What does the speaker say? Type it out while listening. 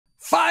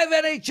5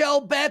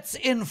 NHL bets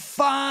in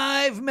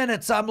 5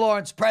 minutes. I'm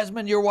Lawrence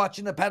Presman. You're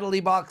watching the Penalty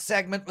Box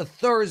segment for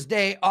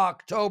Thursday,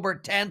 October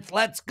 10th.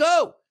 Let's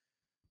go.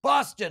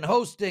 Boston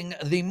hosting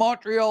the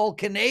Montreal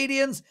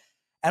Canadiens.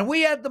 And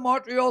we had the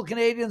Montreal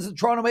Canadiens and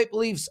Toronto Maple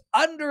Leafs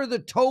under the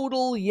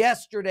total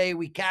yesterday.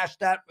 We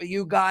cashed that for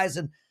you guys.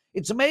 And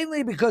it's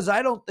mainly because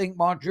I don't think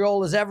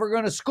Montreal is ever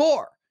going to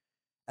score.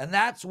 And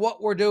that's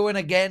what we're doing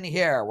again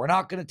here. We're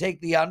not going to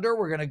take the under.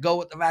 We're going to go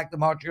with the fact that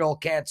Montreal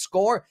can't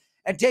score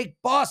and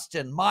take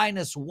Boston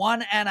minus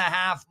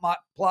 1.5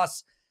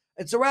 plus.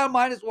 It's around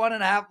minus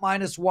 1.5,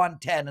 minus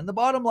 110. And the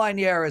bottom line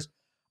here is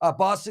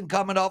Boston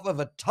coming off of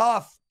a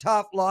tough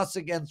loss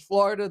against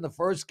Florida in the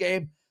first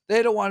game.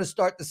 They don't want to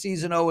start the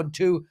season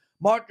 0-2.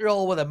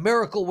 Montreal with a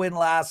miracle win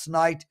last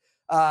night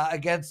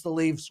against the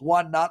Leafs,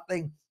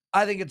 1-0.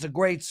 I think it's a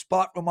great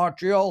spot for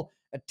Montreal.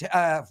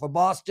 For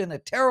Boston, a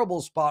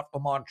terrible spot for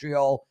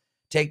Montreal.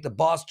 Take the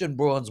Boston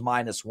Bruins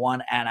minus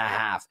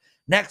 1.5.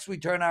 Next, we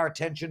turn our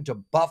attention to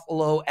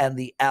Buffalo and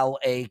the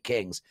LA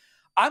Kings.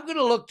 I'm going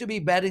to look to be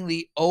betting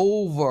the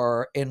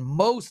over in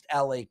most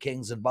LA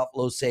Kings and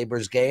Buffalo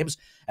Sabres games.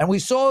 And we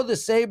saw the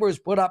Sabres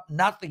put up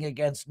nothing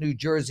against New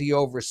Jersey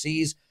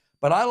overseas.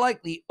 But I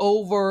like the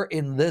over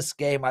in this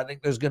game. I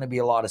think there's going to be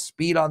a lot of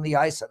speed on the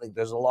ice. I think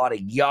there's a lot of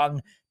young,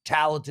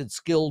 talented,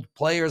 skilled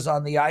players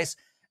on the ice.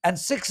 And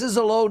 6 is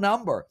a low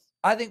number.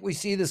 I think we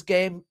see this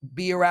game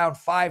be around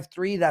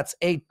 5-3. That's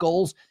 8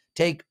 goals.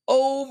 Take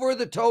over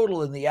the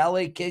total in the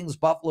LA Kings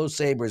Buffalo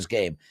Sabres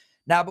game.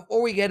 Now,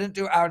 before we get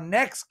into our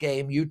next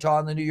game, Utah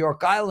and the New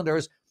York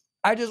Islanders,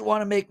 I just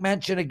want to make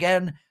mention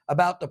again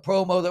about the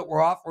promo that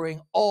we're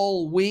offering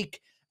all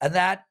week, and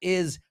that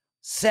is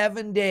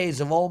 7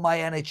 days of all my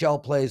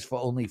NHL plays for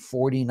only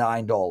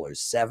 $49.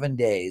 7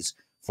 days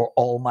for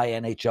all my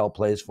NHL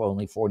plays for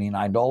only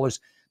 $49.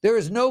 There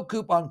is no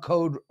coupon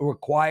code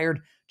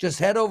required. Just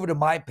head over to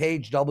my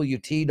page,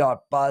 wt.buzz/LP,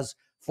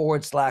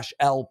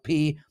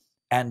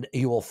 and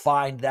you will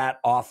find that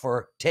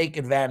offer. Take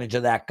advantage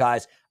of that,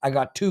 guys. I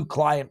got 2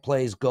 client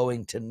plays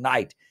going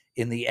tonight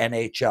in the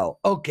NHL.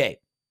 Okay,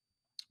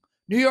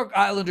 New York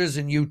Islanders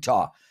and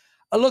Utah.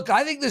 Look,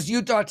 I think this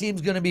Utah team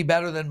is going to be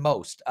better than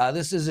most.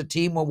 This is a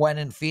team that went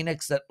in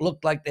Phoenix that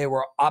looked like they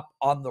were up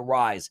on the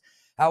rise.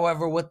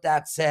 However, with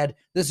that said,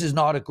 this is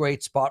not a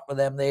great spot for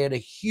them. They had a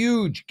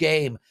huge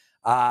game,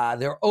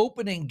 their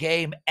opening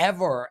game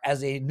ever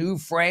as a new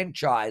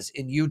franchise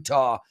in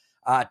Utah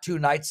 2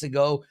 nights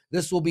ago.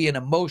 This will be an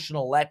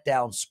emotional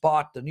letdown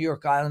spot. The New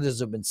York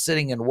Islanders have been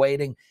sitting and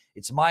waiting.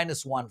 It's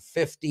minus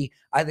 150.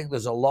 I think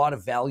there's a lot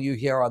of value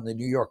here on the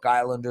New York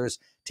Islanders.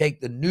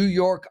 Take the New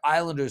York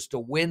Islanders to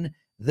win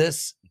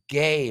this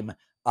game,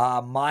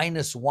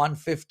 minus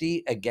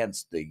 150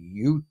 against the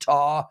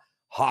Utah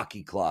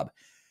Hockey Club.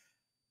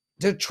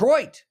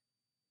 Detroit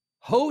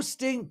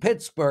hosting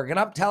Pittsburgh. And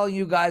I'm telling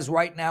you guys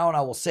right now, and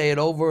I will say it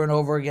over and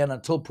over again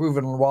until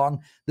proven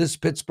wrong, this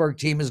Pittsburgh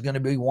team is going to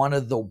be one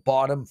of the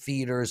bottom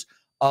feeders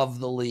of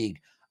the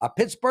league.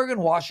 Pittsburgh and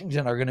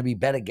Washington are going to be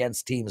bet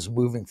against teams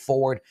moving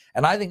forward.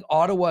 And I think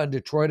Ottawa and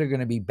Detroit are going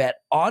to be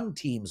bet on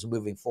teams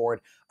moving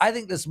forward. I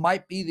think this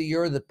might be the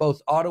year that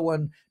both Ottawa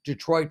and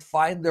Detroit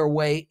find their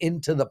way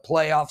into the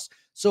playoffs.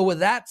 So with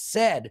that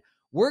said,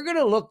 we're going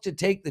to look to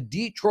take the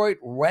Detroit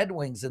Red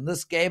Wings in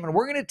this game, and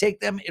we're going to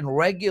take them in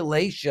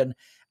regulation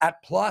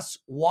at plus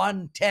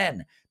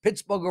 110.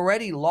 Pittsburgh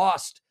already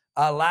lost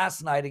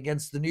last night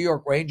against the New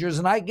York Rangers,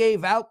 and I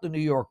gave out the New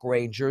York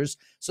Rangers.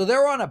 So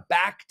they're on a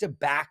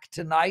back-to-back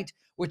tonight,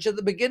 which at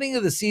the beginning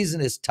of the season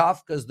is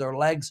tough because their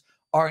legs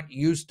aren't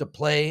used to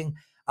playing.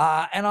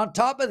 And on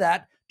top of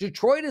that,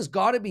 Detroit has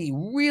got to be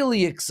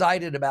really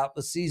excited about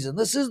the season.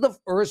 This is the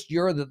first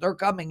year that they're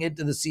coming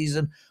into the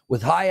season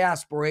with high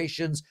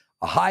aspirations,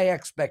 high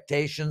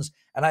expectations,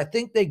 and I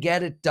think they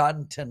get it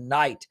done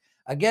tonight.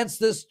 Against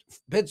this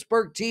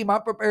Pittsburgh team,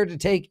 I'm prepared to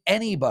take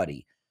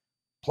anybody.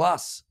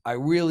 Plus, I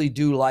really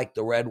do like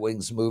the Red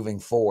Wings moving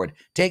forward.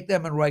 Take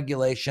them in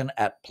regulation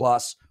at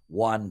plus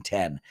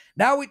 110.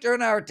 Now we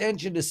turn our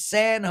attention to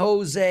San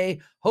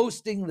Jose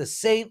hosting the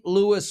St.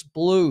 Louis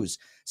Blues.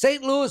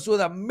 St. Louis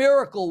with a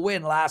miracle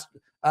win last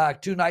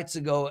 2 nights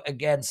ago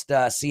against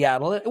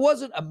Seattle. It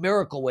wasn't a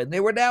miracle win. They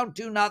were down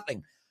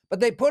 2-0. But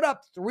they put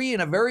up 3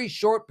 in a very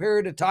short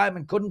period of time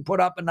and couldn't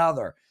put up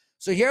another.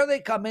 So here they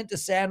come into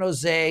San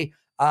Jose,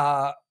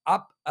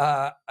 up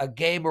a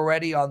game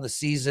already on the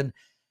season.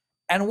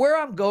 And where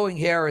I'm going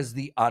here is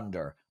the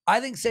under. I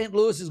think St.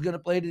 Louis is going to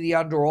play to the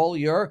under all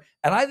year.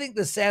 And I think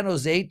the San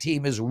Jose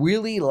team is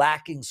really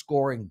lacking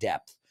scoring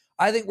depth.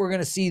 I think we're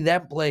going to see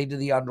them play to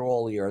the under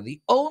all year.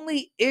 The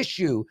only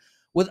issue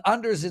with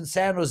unders in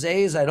San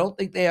Jose is I don't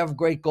think they have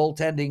great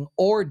goaltending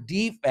or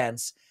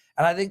defense.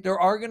 And I think there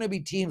are going to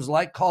be teams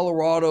like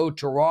Colorado,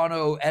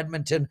 Toronto,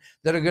 Edmonton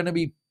that are going to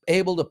be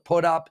able to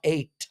put up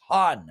a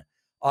ton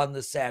on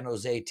the San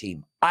Jose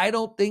team. I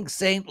don't think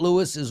St.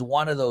 Louis is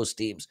one of those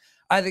teams.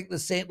 I think the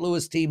St.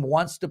 Louis team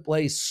wants to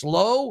play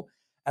slow,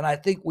 and I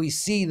think we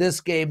see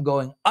this game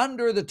going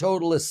under the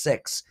total of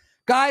 6.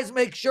 Guys,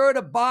 make sure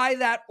to buy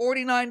that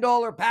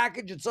 $49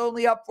 package. It's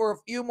only up for a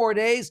few more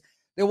days.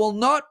 There will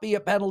not be a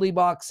penalty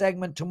box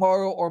segment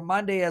tomorrow or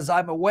Monday as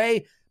I'm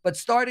away, but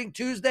starting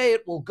Tuesday,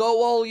 it will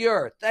go all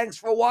year. Thanks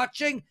for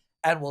watching,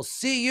 and we'll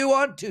see you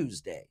on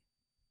Tuesday.